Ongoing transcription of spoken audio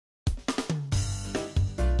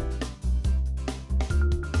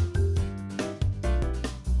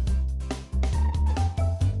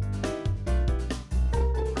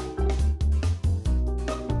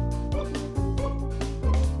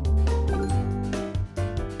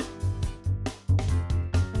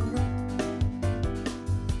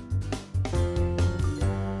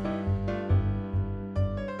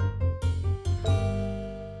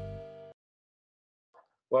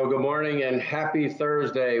Well, good morning and happy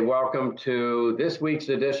Thursday. Welcome to this week's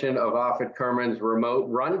edition of Offit Kurman's Remote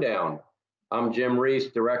Rundown. I'm Jim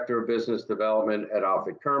Reese, Director of Business Development at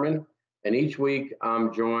Offit Kurman, and each week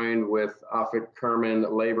I'm joined with Offit Kurman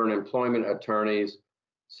labor and employment attorneys,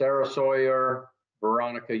 Sarah Sawyer,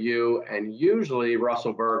 Veronica Yu, and usually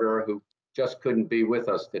Russell Berger, who just couldn't be with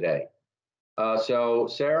us today. So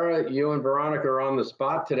Sarah, you and Veronica are on the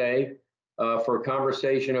spot today for a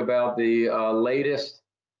conversation about the latest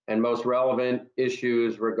and most relevant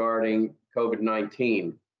issues regarding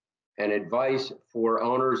COVID-19 and advice for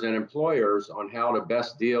owners and employers on how to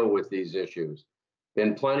best deal with these issues.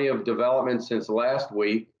 Been plenty of development since last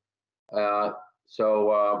week.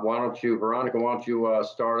 So why don't you, Veronica,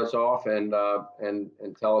 start us off and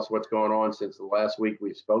tell us what's going on since the last week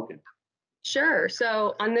we've spoken? Sure.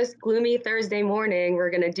 So on this gloomy Thursday morning, we're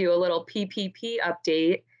going to do a little PPP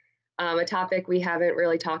update, a topic we haven't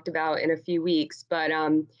really talked about in a few weeks. But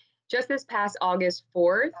just this past August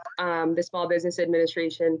 4th, the Small Business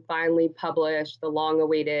Administration finally published the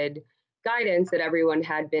long-awaited guidance that everyone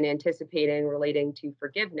had been anticipating relating to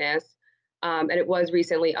forgiveness. And it was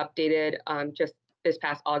recently updated just this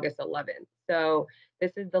past August 11th. So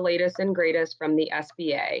this is the latest and greatest from the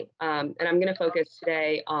SBA. And I'm going to focus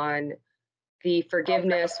today on the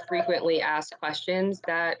forgiveness frequently asked questions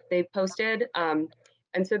that they've posted.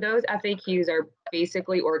 And so those FAQs are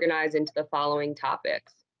basically organized into the following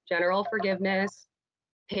topics: general forgiveness,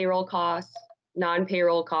 payroll costs,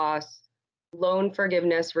 non-payroll costs, loan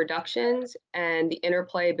forgiveness reductions, and the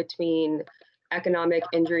interplay between economic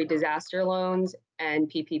injury disaster loans and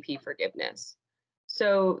PPP forgiveness.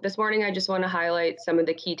 So this morning, I just want to highlight some of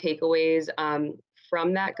the key takeaways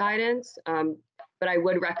from that guidance. But I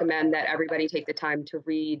would recommend that everybody take the time to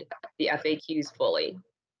read the FAQs fully.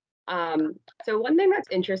 So one thing that's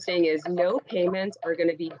interesting is no payments are going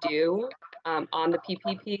to be due on the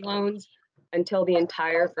PPP loans until the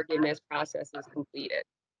entire forgiveness process is completed.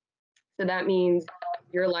 So that means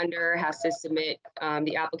your lender has to submit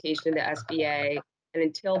the application to the SBA, and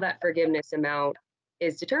until that forgiveness amount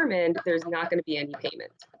is determined, there's not going to be any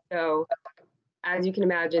payments. So as you can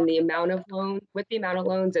imagine, the amount of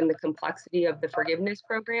loans and the complexity of the forgiveness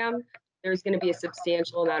program, there's going to be a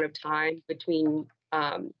substantial amount of time between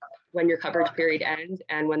when your coverage period ends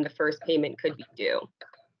and when the first payment could be due.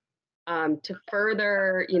 To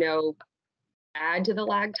further, add to the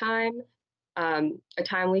lag time, a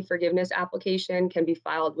timely forgiveness application can be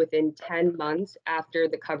filed within 10 months after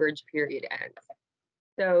the coverage period ends.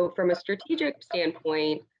 So from a strategic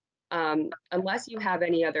standpoint, unless you have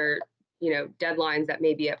any other deadlines that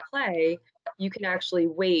may be at play, you can actually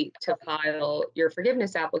wait to file your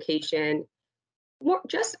forgiveness application, more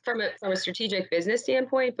just from a strategic business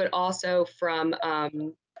standpoint, but also from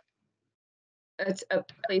it's a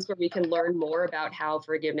place where we can learn more about how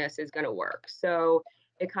forgiveness is going to work. So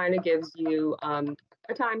it kind of gives you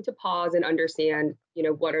a time to pause and understand,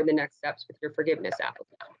 what are the next steps with your forgiveness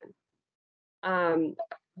application.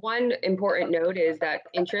 One important note is that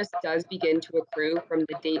interest does begin to accrue from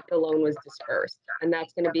the date the loan was dispersed, and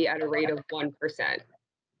that's going to be at a rate of 1%.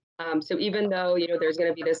 So even though there's going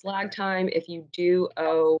to be this lag time, if you do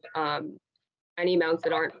owe any amounts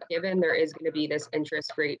that aren't given, there is going to be this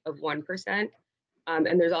interest rate of 1%.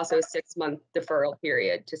 And there's also a 6-month deferral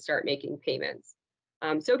period to start making payments.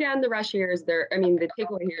 So again, the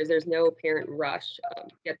takeaway here is there's no apparent rush to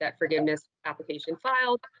get that forgiveness application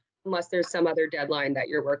filed, unless there's some other deadline that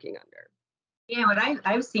you're working under. Yeah, what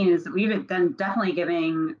I've seen is we've been definitely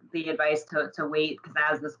giving the advice to wait, because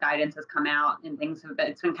as this guidance has come out and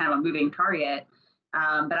it's been kind of a moving target.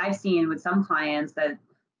 But I've seen with some clients that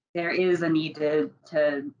there is a need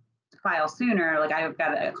to file sooner. Like I've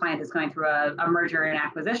got a client that's going through a merger and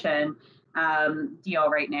acquisition deal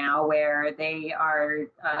right now, where they are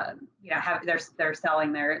they're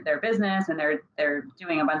selling their business, and they're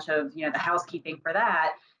doing a bunch of the housekeeping for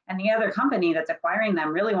that. And the other company that's acquiring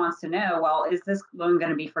them really wants to know, well, is this loan going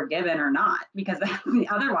to be forgiven or not? Because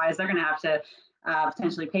otherwise they're going to have to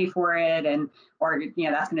potentially pay for it, or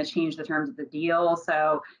that's going to change the terms of the deal.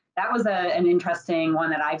 So that was an interesting one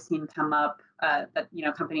that I've seen come up that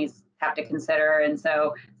companies have to consider. And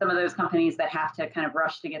so some of those companies that have to kind of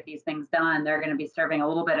rush to get these things done, they're going to be serving a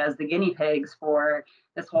little bit as the guinea pigs for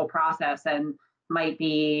this whole process, and might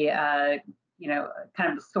be kind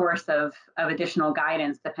of the source of additional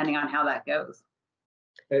guidance depending on how that goes.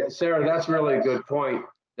 Sarah, that's really a good point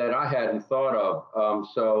that I hadn't thought of.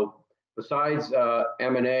 So besides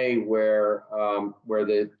M&A, where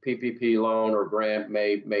the PPP loan or grant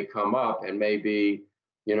may come up and may be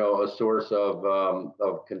a source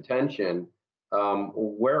of contention,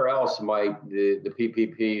 where else might the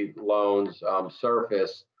PPP loans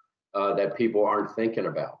surface that people aren't thinking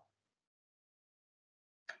about?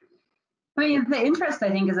 I mean, the interest, I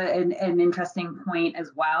think, is an interesting point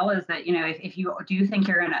as well, is that, if you do think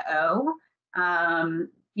you're going to owe,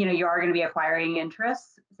 you are going to be acquiring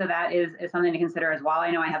interest. So that is something to consider as well.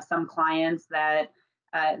 I know I have some clients that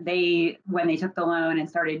when they took the loan and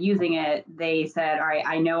started using it, they said, all right,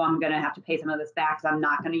 I know I'm going to have to pay some of this back because I'm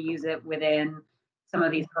not going to use it within some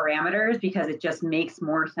of these parameters because it just makes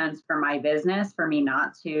more sense for my business for me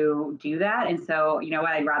not to do that. And so,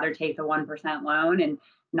 I'd rather take the 1% loan and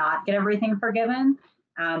not get everything forgiven.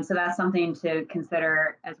 So that's something to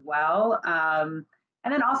consider as well. And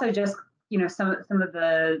then also just, some of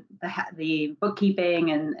the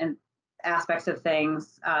bookkeeping and aspects of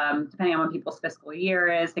things, depending on when people's fiscal year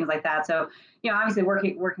is, things like that. So, obviously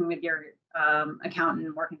working with your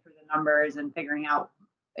accountant, working through the numbers and figuring out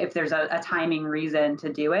if there's a timing reason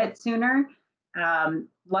to do it sooner.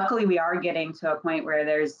 Luckily, we are getting to a point where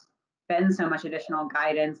there's been so much additional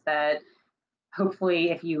guidance that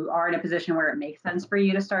hopefully if you are in a position where it makes sense for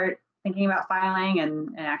you to start thinking about filing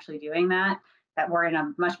and actually doing that we're in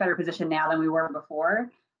a much better position now than we were before.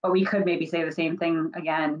 But we could maybe say the same thing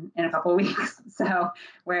again in a couple of weeks. So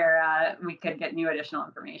where we could get new additional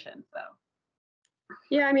information. So.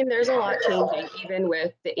 Yeah, I mean, there's a lot changing, even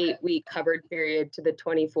with the 8-week covered period to the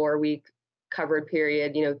 24-week covered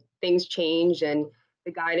period. Things change, and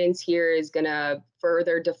the guidance here is going to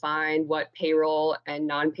further define what payroll and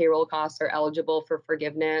non-payroll costs are eligible for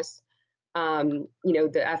forgiveness. The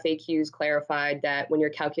FAQs clarified that when you're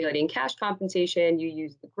calculating cash compensation, you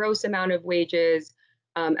use the gross amount of wages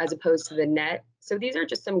as opposed to the net. So these are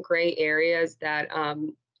just some gray areas that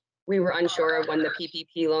we were unsure of when the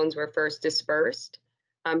PPP loans were first dispersed.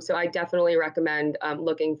 So I definitely recommend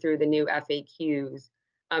looking through the new FAQs.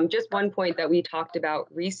 Just one point that we talked about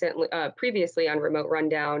previously on Remote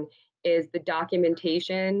Rundown is the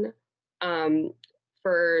documentation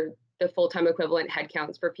for the full-time equivalent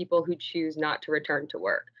headcounts for people who choose not to return to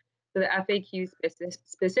work. So the FAQ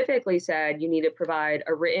specifically said you need to provide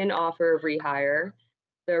a written offer of rehire,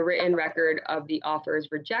 the written record of the offer's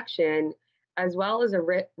rejection, as well as a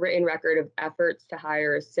written record of efforts to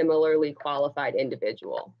hire a similarly qualified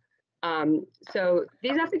individual. So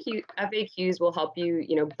these FAQs will help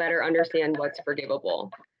you, better understand what's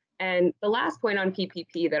forgivable. And the last point on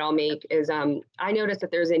PPP that I'll make is I noticed that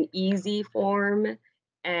there's an easy form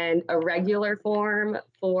and a regular form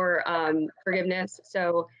for forgiveness.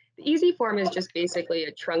 So the easy form is just basically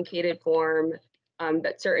a truncated form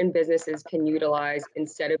that certain businesses can utilize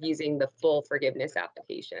instead of using the full forgiveness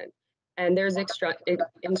application. And there's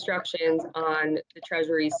instructions on the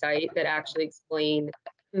Treasury site that actually explain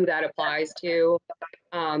who that applies to.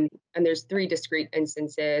 And there's 3 discrete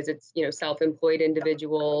instances. It's, self-employed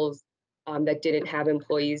individuals that didn't have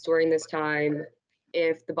employees during this time.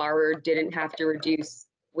 If the borrower didn't have to reduce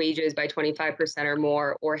wages by 25% or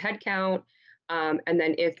more, or headcount. And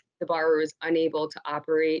then if the borrower is unable to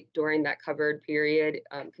operate during that covered period,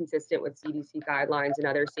 consistent with CDC guidelines and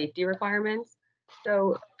other safety requirements.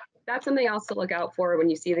 So that's something else to look out for when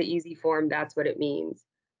you see the easy form. That's what it means.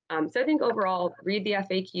 So I think overall, read the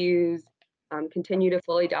FAQs, continue to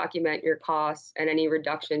fully document your costs and any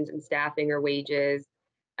reductions in staffing or wages.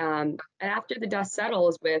 And after the dust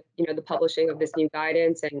settles with, the publishing of this new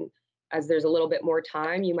guidance, and as there's a little bit more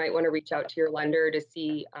time, you might want to reach out to your lender to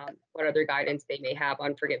see what other guidance they may have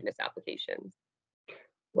on forgiveness applications.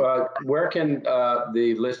 Well, where can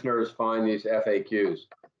the listeners find these FAQs?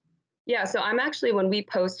 Yeah, so I'm actually, when we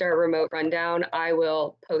post our remote rundown, I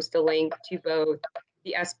will post a link to both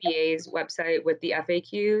the SBA's website with the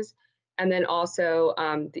FAQs, and then also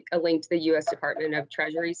a link to the U.S. Department of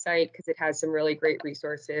Treasury site, because it has some really great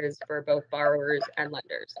resources for both borrowers and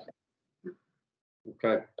lenders.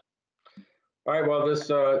 Okay. All right, well,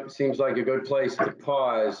 this seems like a good place to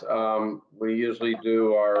pause. We usually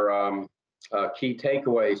do our key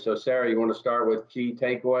takeaway. So Sarah, you want to start with key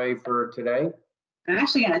takeaway for today? I'm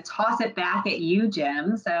actually going to toss it back at you,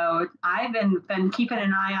 Jim. So I've been keeping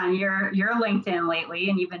an eye on your LinkedIn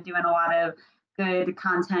lately, and you've been doing a lot of good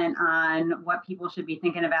content on what people should be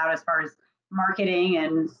thinking about as far as marketing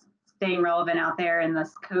and staying relevant out there in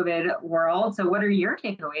this COVID world. So what are your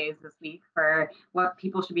takeaways this week for what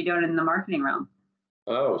people should be doing in the marketing realm?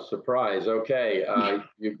 Oh, surprise. Okay.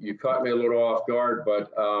 You caught me a little off guard,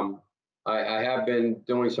 but I have been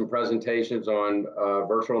doing some presentations on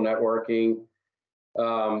virtual networking.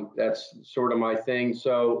 That's sort of my thing.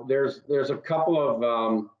 So there's a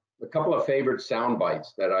couple of favorite sound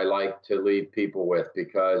bites that I like to leave people with,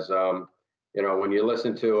 because when you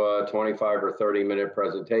listen to a 25 or 30-minute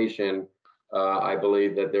presentation, I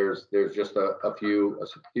believe that there's just a few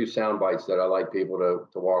sound bites that I like people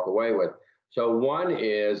to walk away with. So one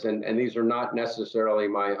is, and these are not necessarily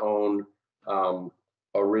my own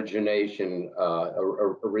originating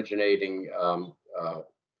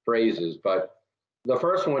phrases, but the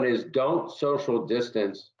first one is don't social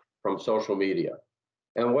distance from social media.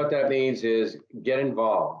 And what that means is get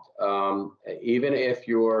involved. Even if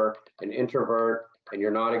you're an introvert and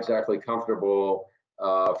you're not exactly comfortable,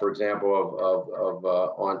 for example,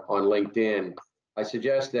 on LinkedIn, I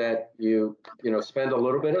suggest that you spend a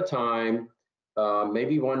little bit of time,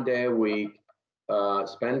 maybe one day a week,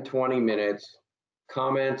 spend 20 minutes,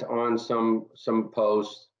 comment on some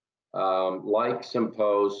posts, like some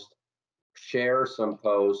posts, share some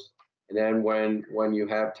posts, and then when you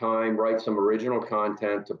have time, write some original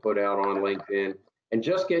content to put out on LinkedIn, and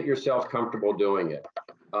just get yourself comfortable doing it.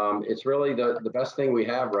 It's really the best thing we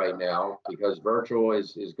have right now, because virtual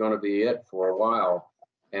is going to be it for a while.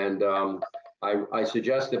 And I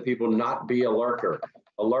suggest that people not be a lurker.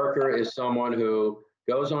 A lurker is someone who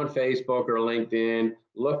goes on Facebook or LinkedIn,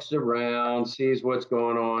 looks around, sees what's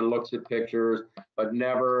going on, looks at pictures, but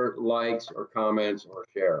never likes or comments or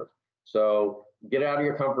shares. So get out of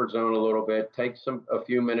your comfort zone a little bit, take a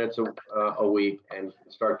few minutes a week and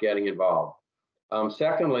start getting involved.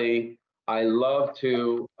 Secondly, I love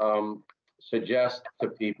to suggest to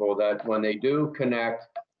people that when they do connect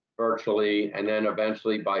virtually and then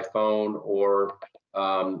eventually by phone or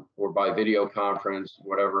by video conference,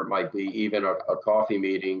 whatever it might be, even a coffee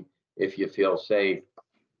meeting, if you feel safe,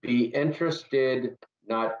 be interested,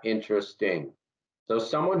 not interesting. So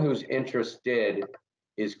someone who's interested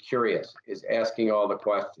is curious, is asking all the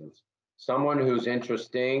questions. Someone who's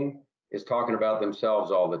interesting is talking about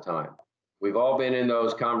themselves all the time. We've all been in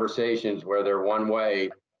those conversations where they're one way,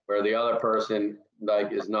 where the other person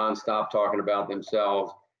is nonstop talking about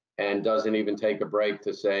themselves and doesn't even take a break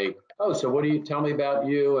to say, oh, so what do you tell me about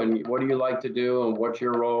you, and what do you like to do, and what's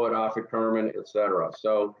your role at Offit Kurman, et cetera.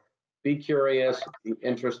 So be curious, be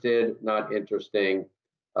interested, not interesting.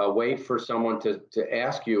 Wait for someone to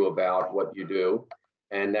ask you about what you do,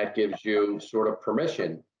 and that gives you sort of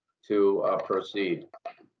permission to proceed.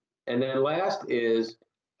 And then last is,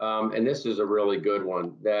 and this is a really good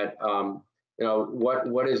one, that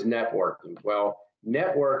what is networking? Well,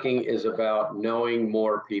 networking is about knowing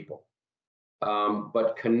more people,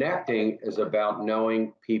 but connecting is about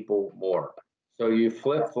knowing people more. So you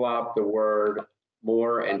flip-flop the word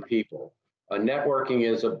more and people. Networking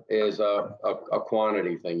is a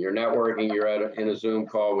quantity thing. You're networking, you're in a Zoom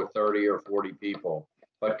call with 30 or 40 people.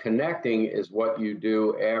 But connecting is what you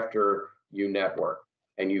do after you network,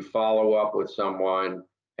 and you follow up with someone,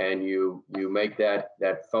 and you make that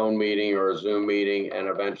phone meeting or a Zoom meeting, and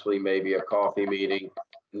eventually maybe a coffee meeting.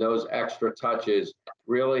 And those extra touches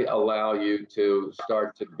really allow you to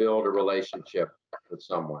start to build a relationship with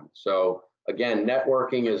someone. So again,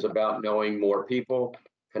 networking is about knowing more people.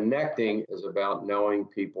 Connecting is about knowing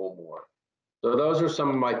people more. So those are some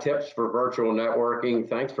of my tips for virtual networking.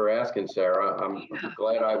 Thanks for asking, Sarah. I'm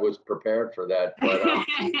glad I was prepared for that, but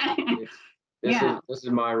this is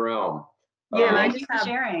my realm. Yeah, thank you for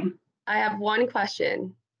sharing. I have one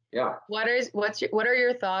question. Yeah. What are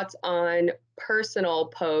your thoughts on personal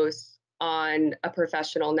posts on a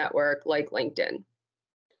professional network like LinkedIn?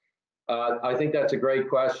 I think that's a great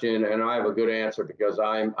question, and I have a good answer because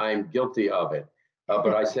I'm guilty of it.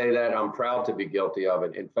 But I say that I'm proud to be guilty of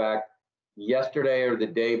it. In fact, yesterday or the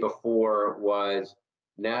day before was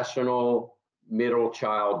National Middle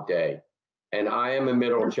Child Day, and I am a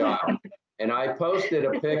middle child. And I posted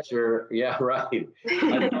a picture, yeah, right.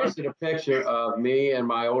 I posted a picture of me and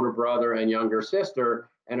my older brother and younger sister,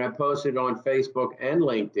 and I posted on Facebook and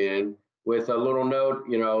LinkedIn with a little note,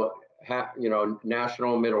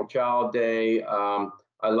 National Middle Child Day.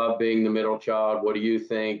 I love being the middle child. What do you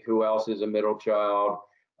think? Who else is a middle child?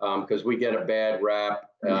 Because we get a bad rap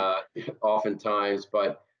oftentimes.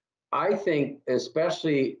 But I think,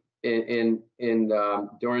 especially in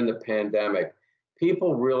during the pandemic,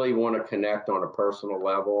 people really want to connect on a personal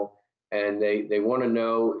level, and they want to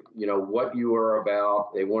know, what you are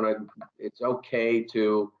about. They want to. It's okay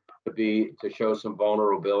to show some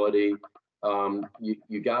vulnerability.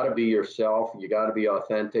 You got to be yourself. You got to be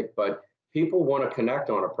authentic, but people want to connect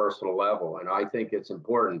on a personal level, and I think it's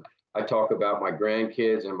important. I talk about my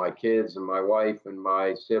grandkids and my kids and my wife and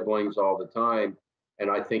my siblings all the time, and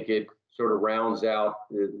I think it sort of rounds out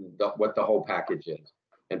what the whole package is.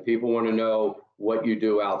 And people want to know what you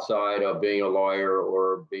do outside of being a lawyer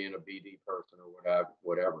or being a BD person or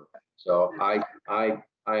whatever. So I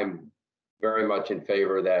am very much in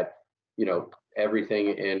favor that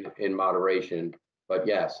everything in moderation, But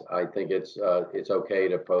yes, I think it's okay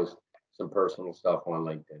to post some personal stuff on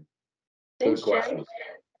LinkedIn. Thanks, Good questions.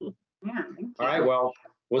 Yeah. Thank you. All right, well,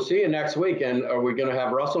 we'll see you next week. And are we going to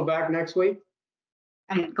have Russell back next week?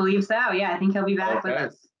 I believe so. Yeah, I think he'll be back with Okay.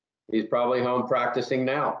 us. He's probably home practicing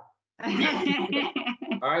now. All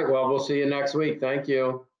right, well, we'll see you next week. Thank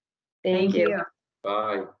you. Thank you. you.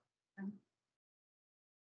 Bye.